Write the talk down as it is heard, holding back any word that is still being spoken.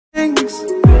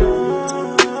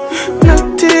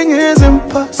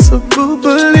impossible,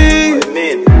 believe.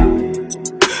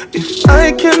 If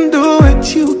I can do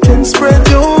it, you can spread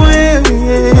your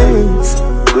wings.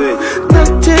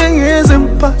 Nothing is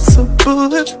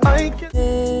impossible if I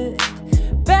can.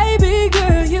 Baby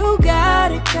girl, you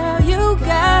got it, girl. You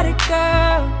got it,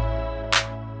 girl.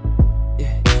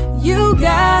 You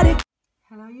got it.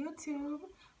 Hello YouTube,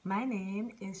 my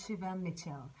name is Chevelle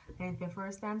Mitchell, and if your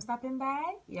first time stopping by,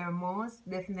 you're most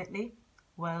definitely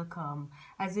welcome.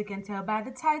 As you can tell by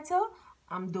the title,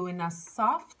 I'm doing a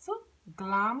soft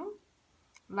glam,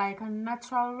 like a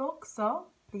natural look, so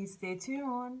please stay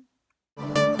tuned.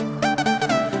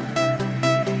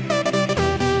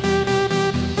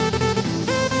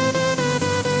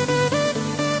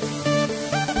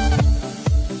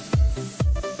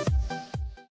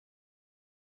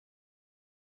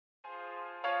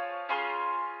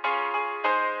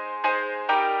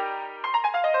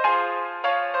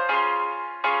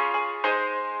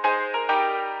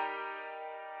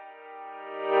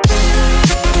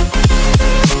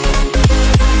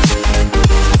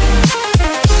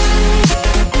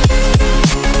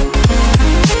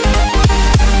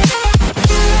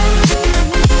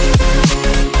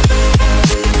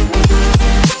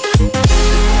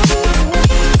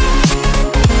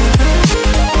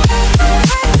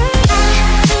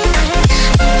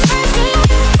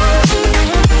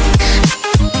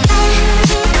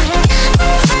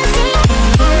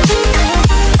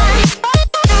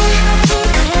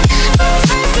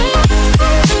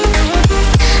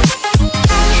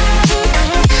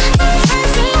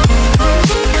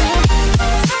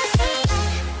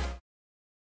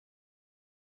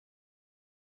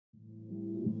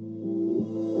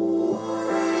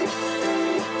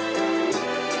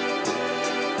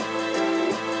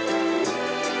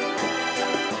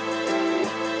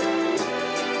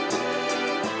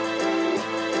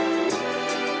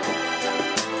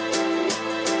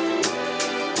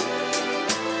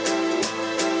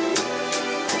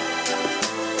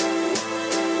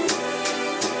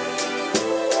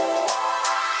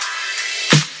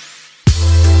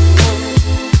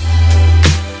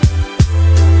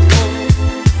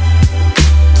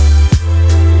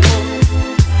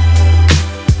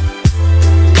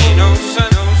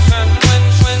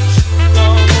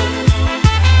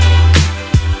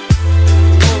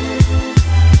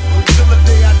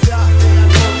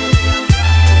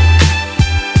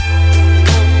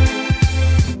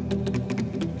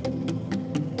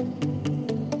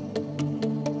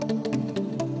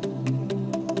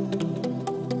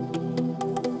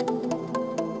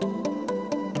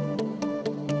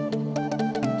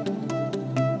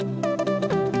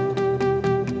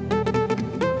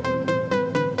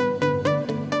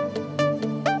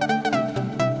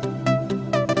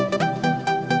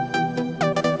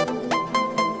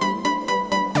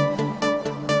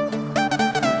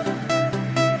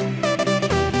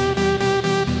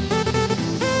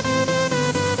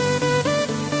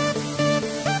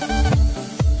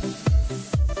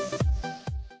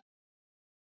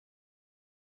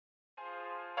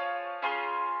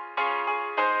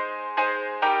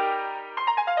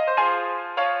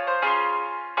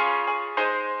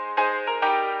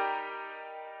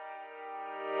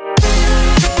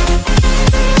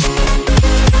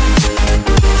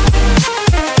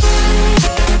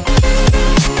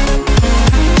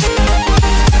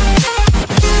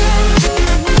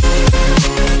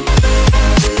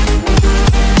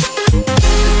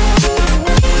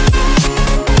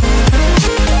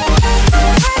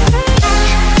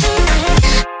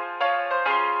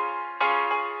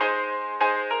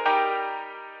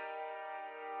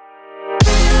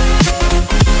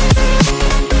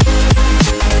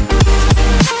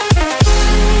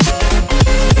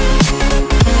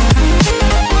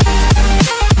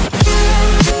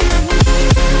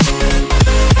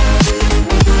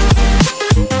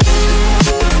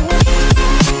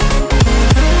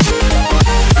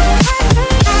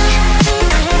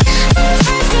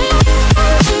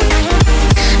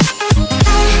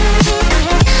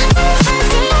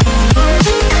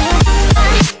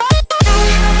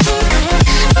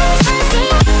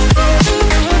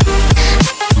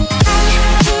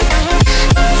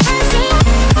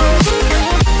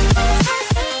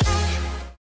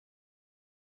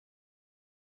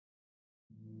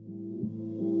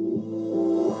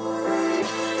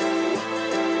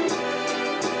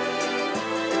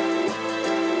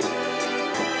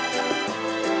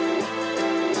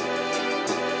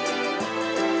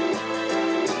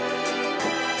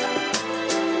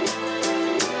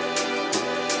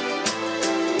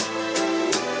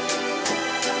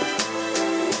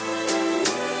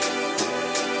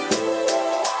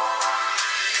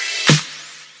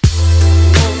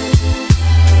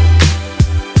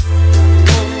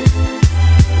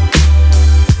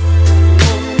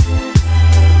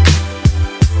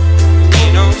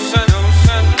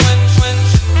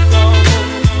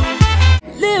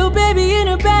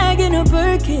 a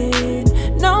Birkin.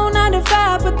 No 9 to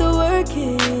 5, but the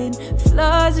working.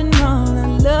 Flaws and all, I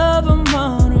love them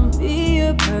all. Don't be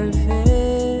a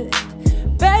perfect.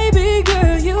 Baby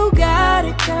girl, you got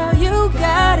it, girl. You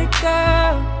got it,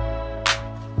 girl.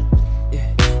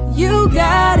 You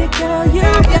got it, girl. You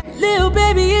got it. Little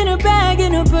baby in a bag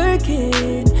in a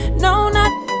Birkin. No,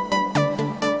 not.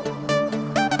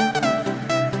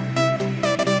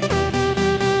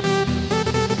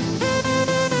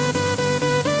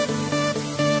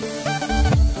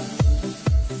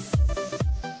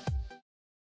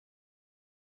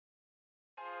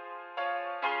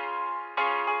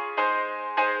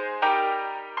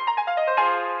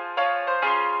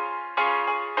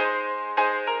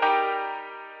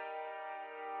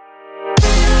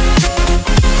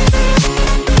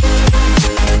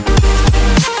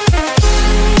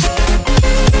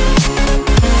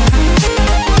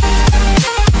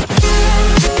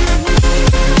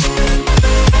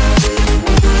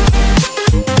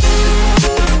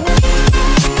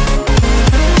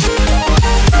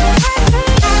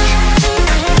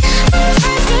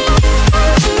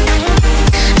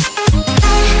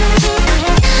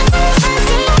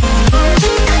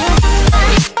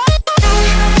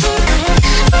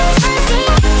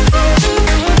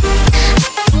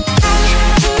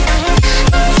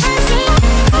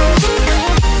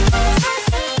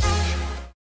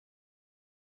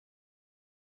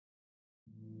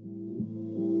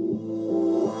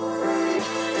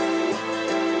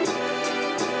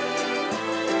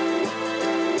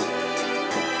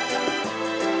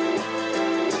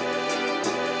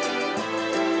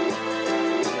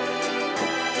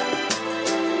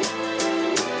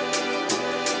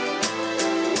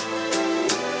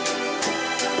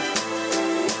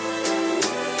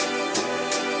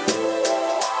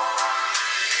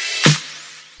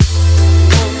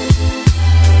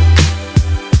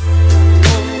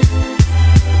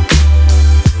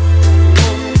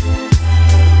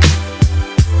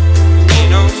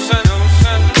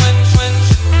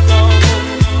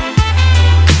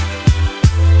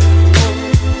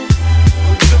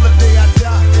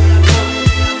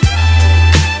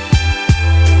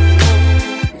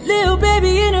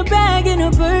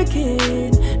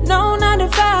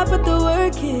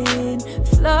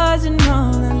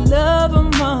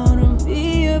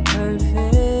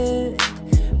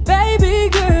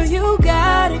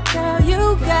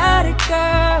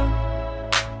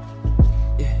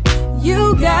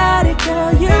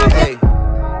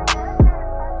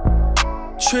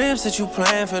 Trips that you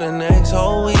plan for the next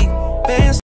whole week. Bands